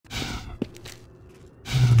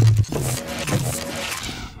Return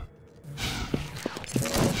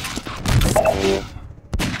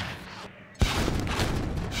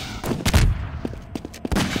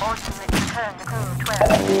to crew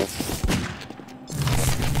 12.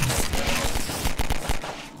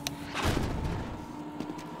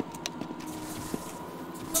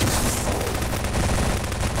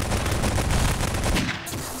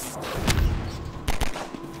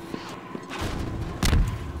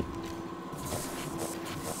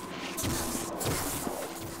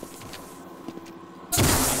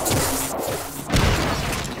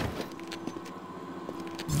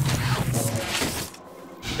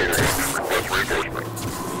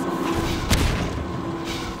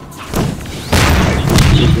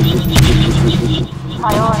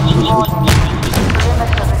 Priority warning.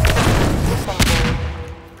 Perimeter restrictions disengaged.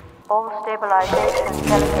 All stabilization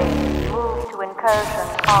delegated. Move to incursion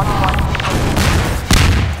R1.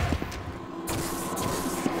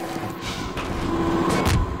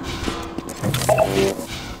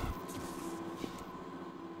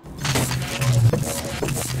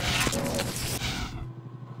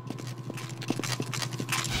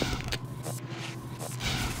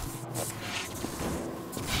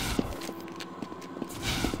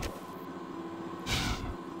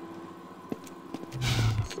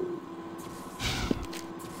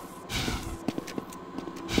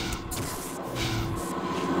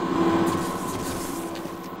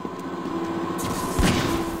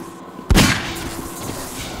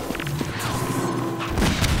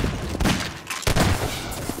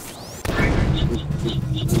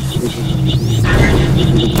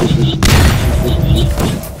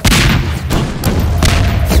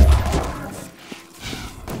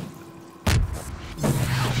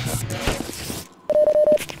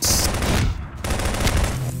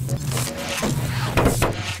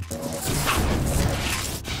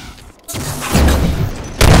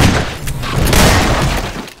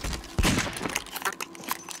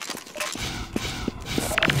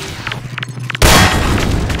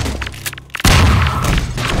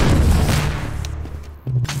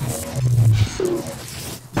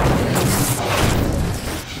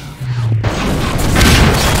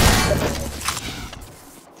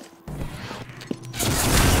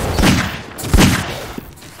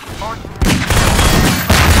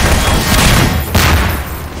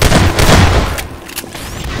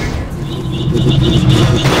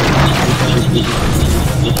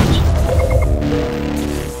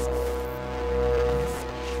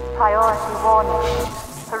 Priority warning.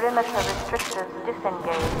 Perimeter restrictors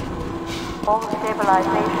disengaged. All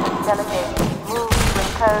stabilization delegated. Move to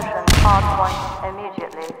incursion R1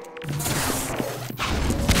 immediately.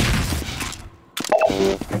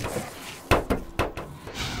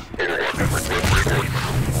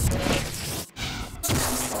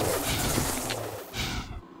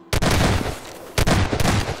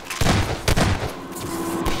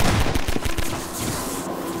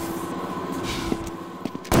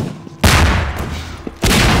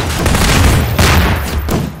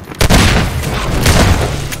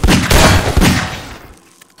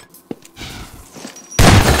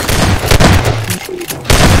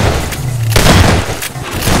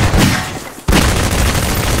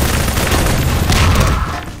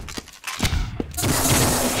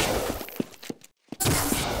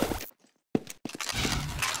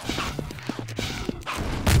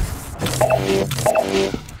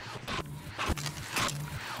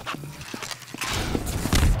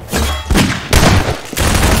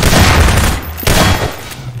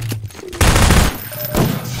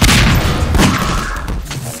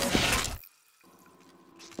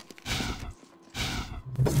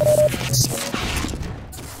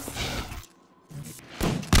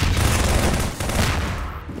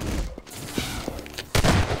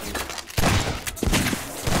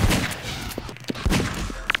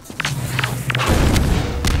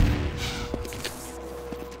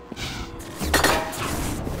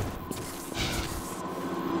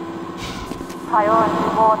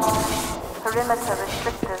 Priority warning. Perimeter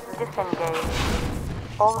restrictors disengaged.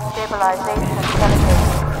 All stabilization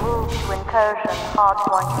delegated. Move to incursion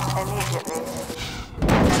R1 immediately.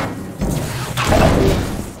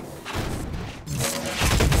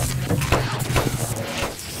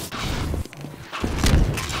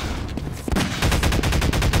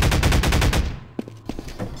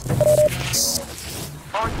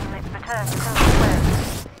 Ordnance return to code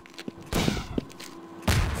 12.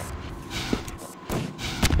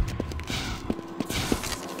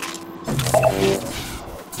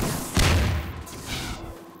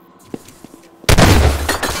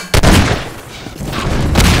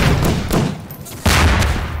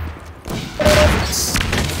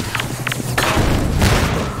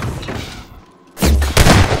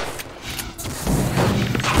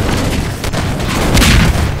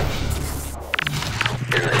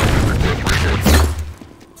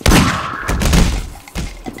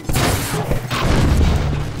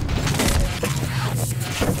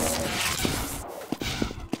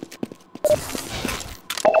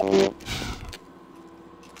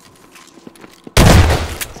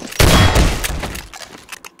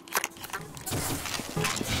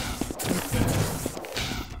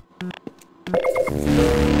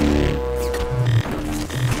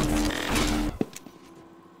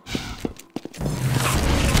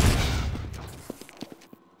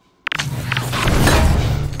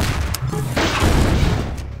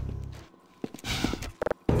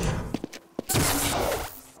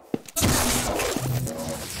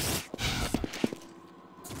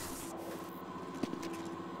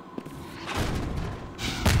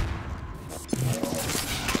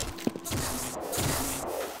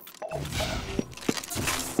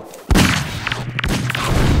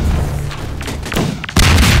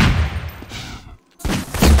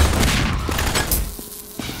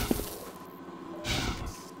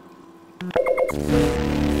 Priority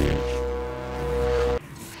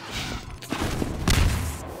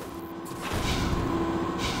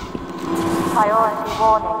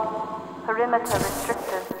warning. Perimeter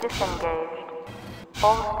restrictors disengaged.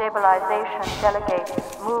 All stabilization delegates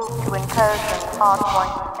move to incursion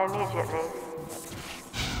hardpoint immediately.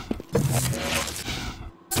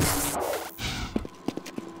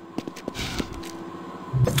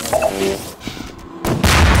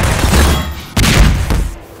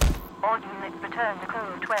 All units return to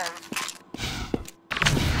Code 12.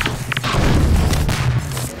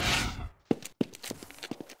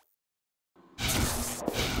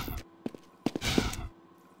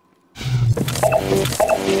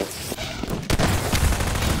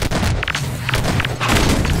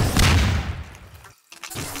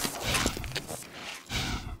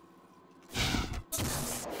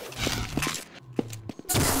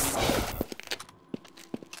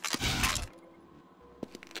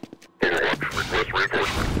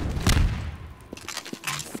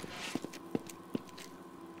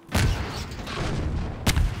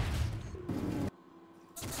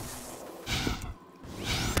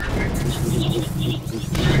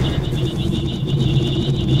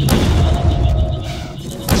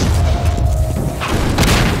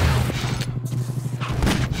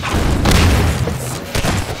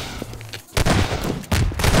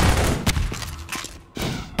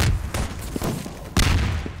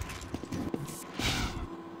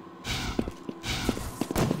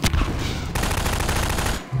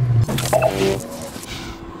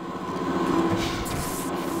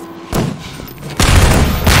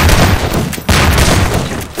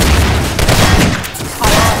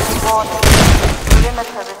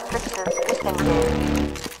 Perimeter restrictors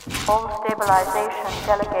disengaged. All stabilization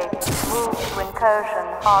delegates move to incursion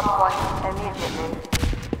hardpoint immediately.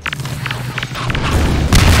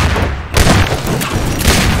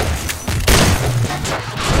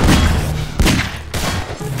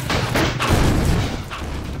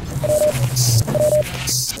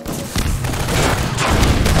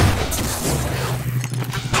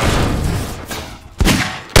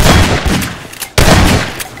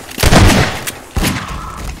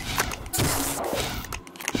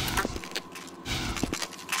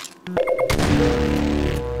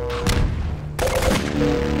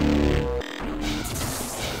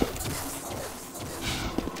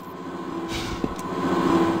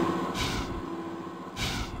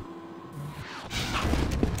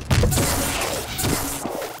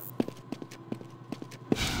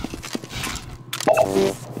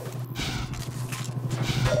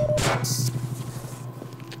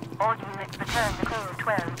 All units return to Code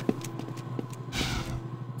 12.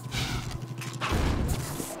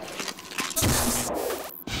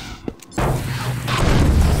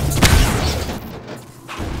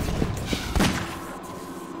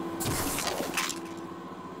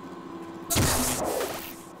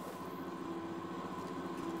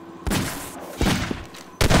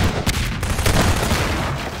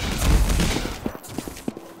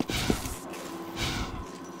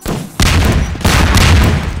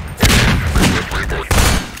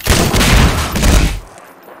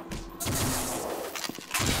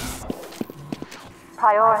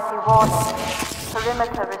 Priority warning.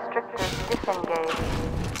 Perimeter restrictors disengaged.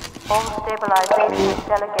 All stabilization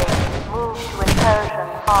delegates move to incursion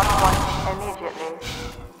hardpoint immediately.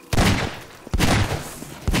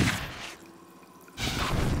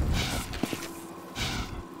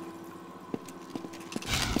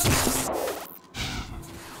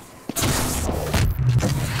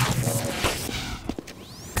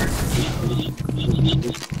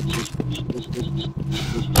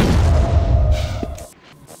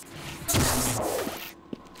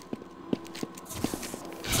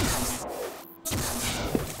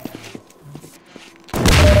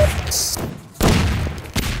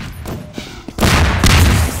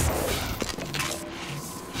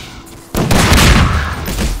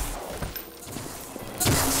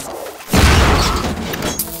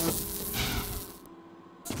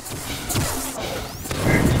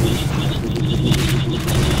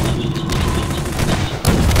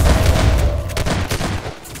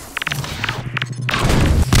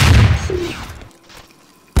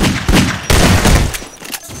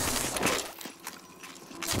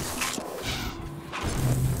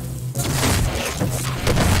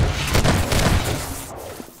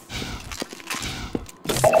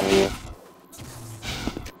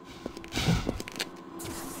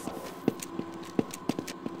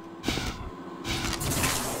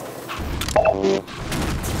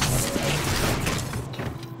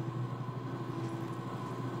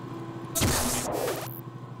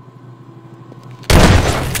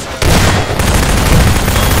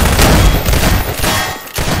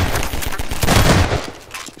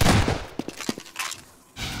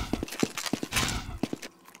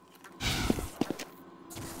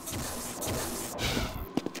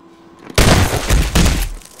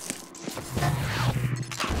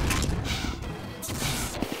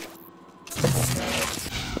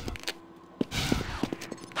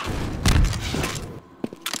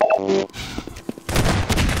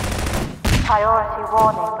 Priority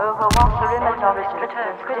warning. Over one perimeter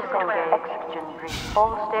restricted critical oxygen breach.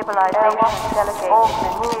 All stabilization delegate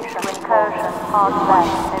augmentation incursion hardware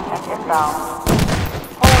immediate inbound.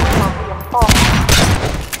 Hold for reinforcement.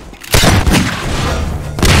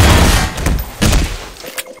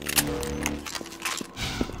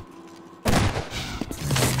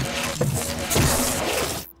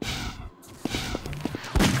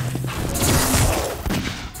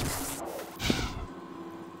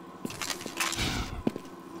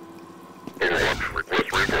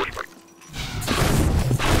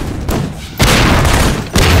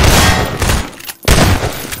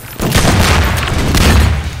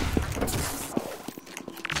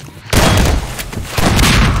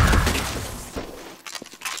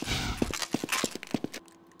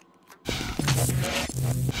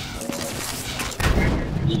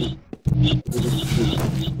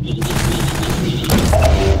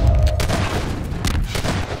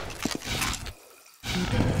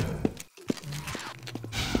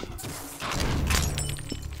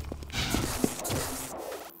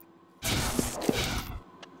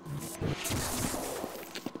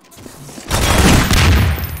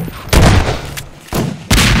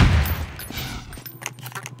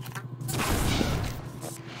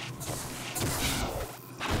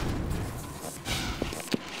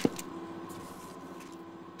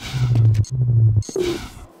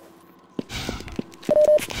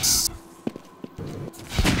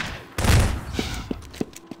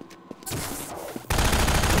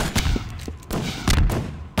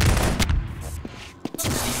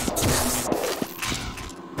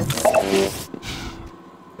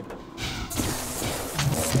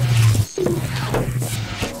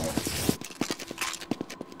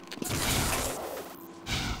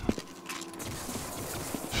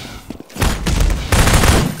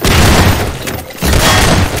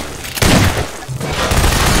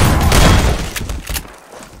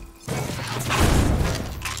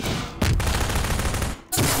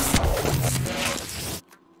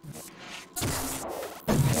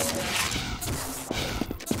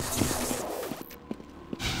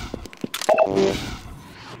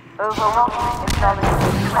 Overwhelming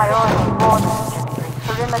acknowledgement. Priority warning.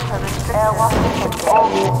 Perimeter restricted. Air augmentation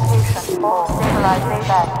for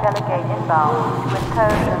stabilization. Delegate inbound. To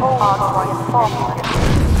incursion. Hard reinforcement.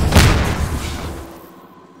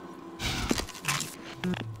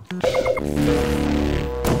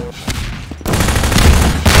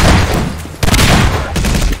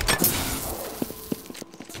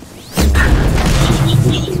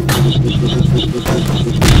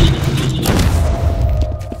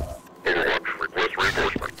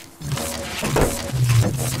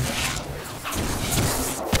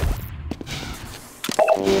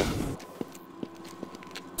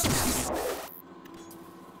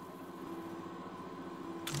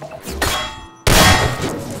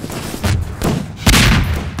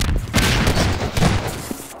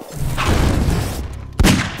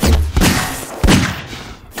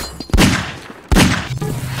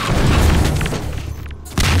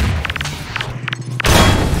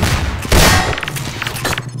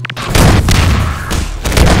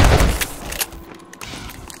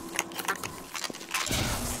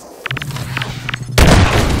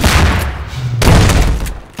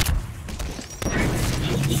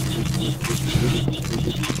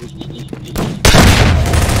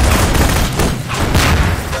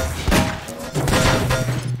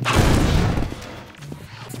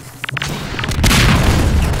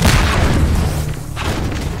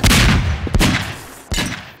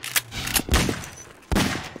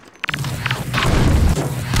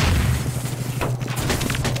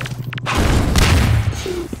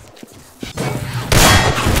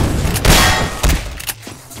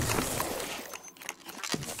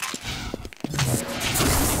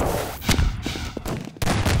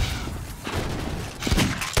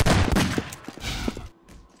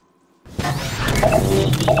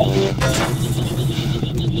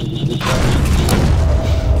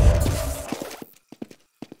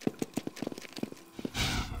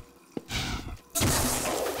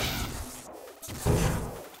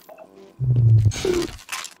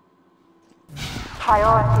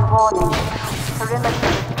 Priority warning.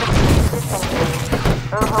 Perimeter restricted disengage.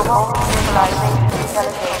 Overwhelming stabilization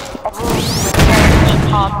delegate. Agreed to incursion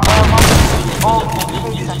hard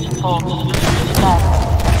augmentation for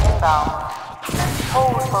left inbound.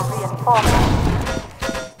 Hold for reinforcement.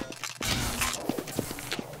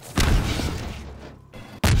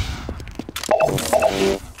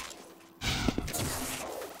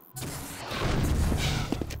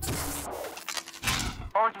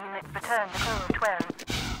 All units return to code 12.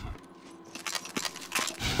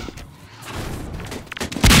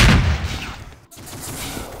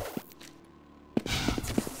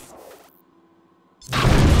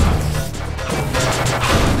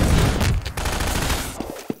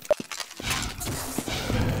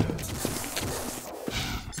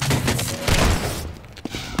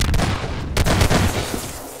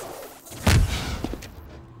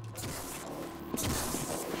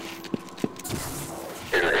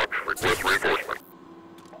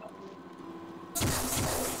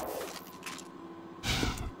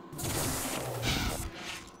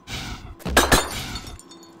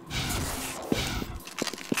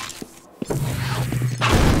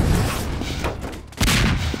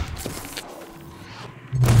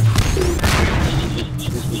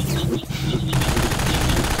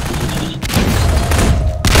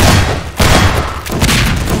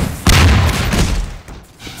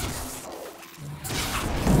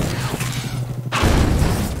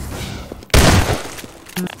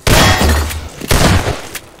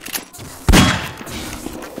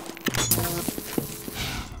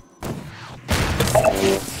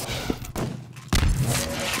 Priority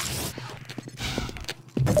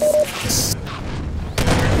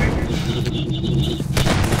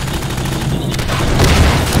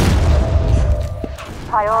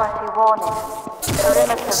warning.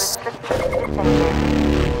 Perimeter restricted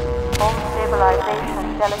disengaged. Home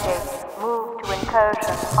stabilization delegate. Move to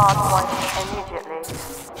incursion hardpoint immediately.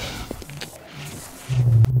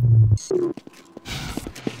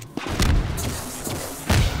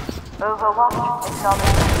 Overwatch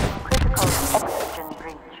acknowledged critical oxygen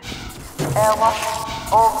breach. Airwatch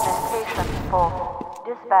augmentation force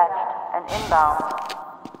dispatched and inbound.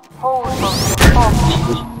 Hold for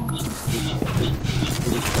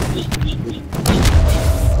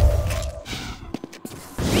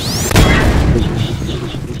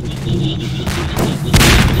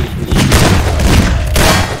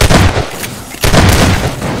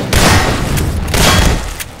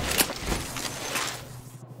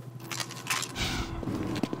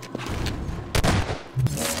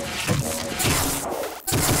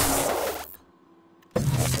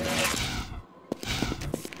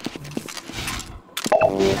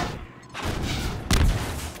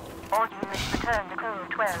All units return to code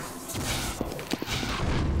 12.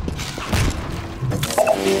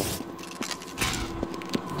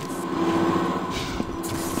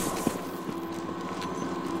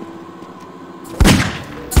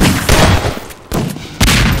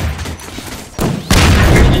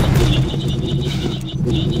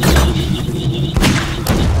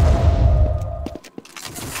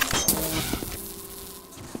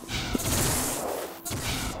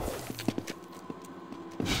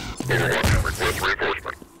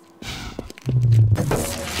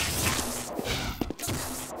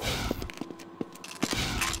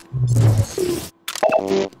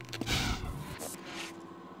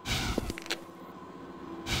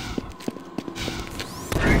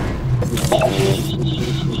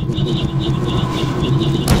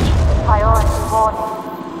 Priority warning.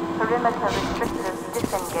 Perimeter restrictors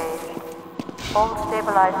disengaged. Home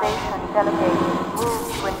stabilization delegate. Move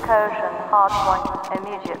to incursion hardpoint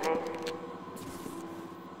immediately.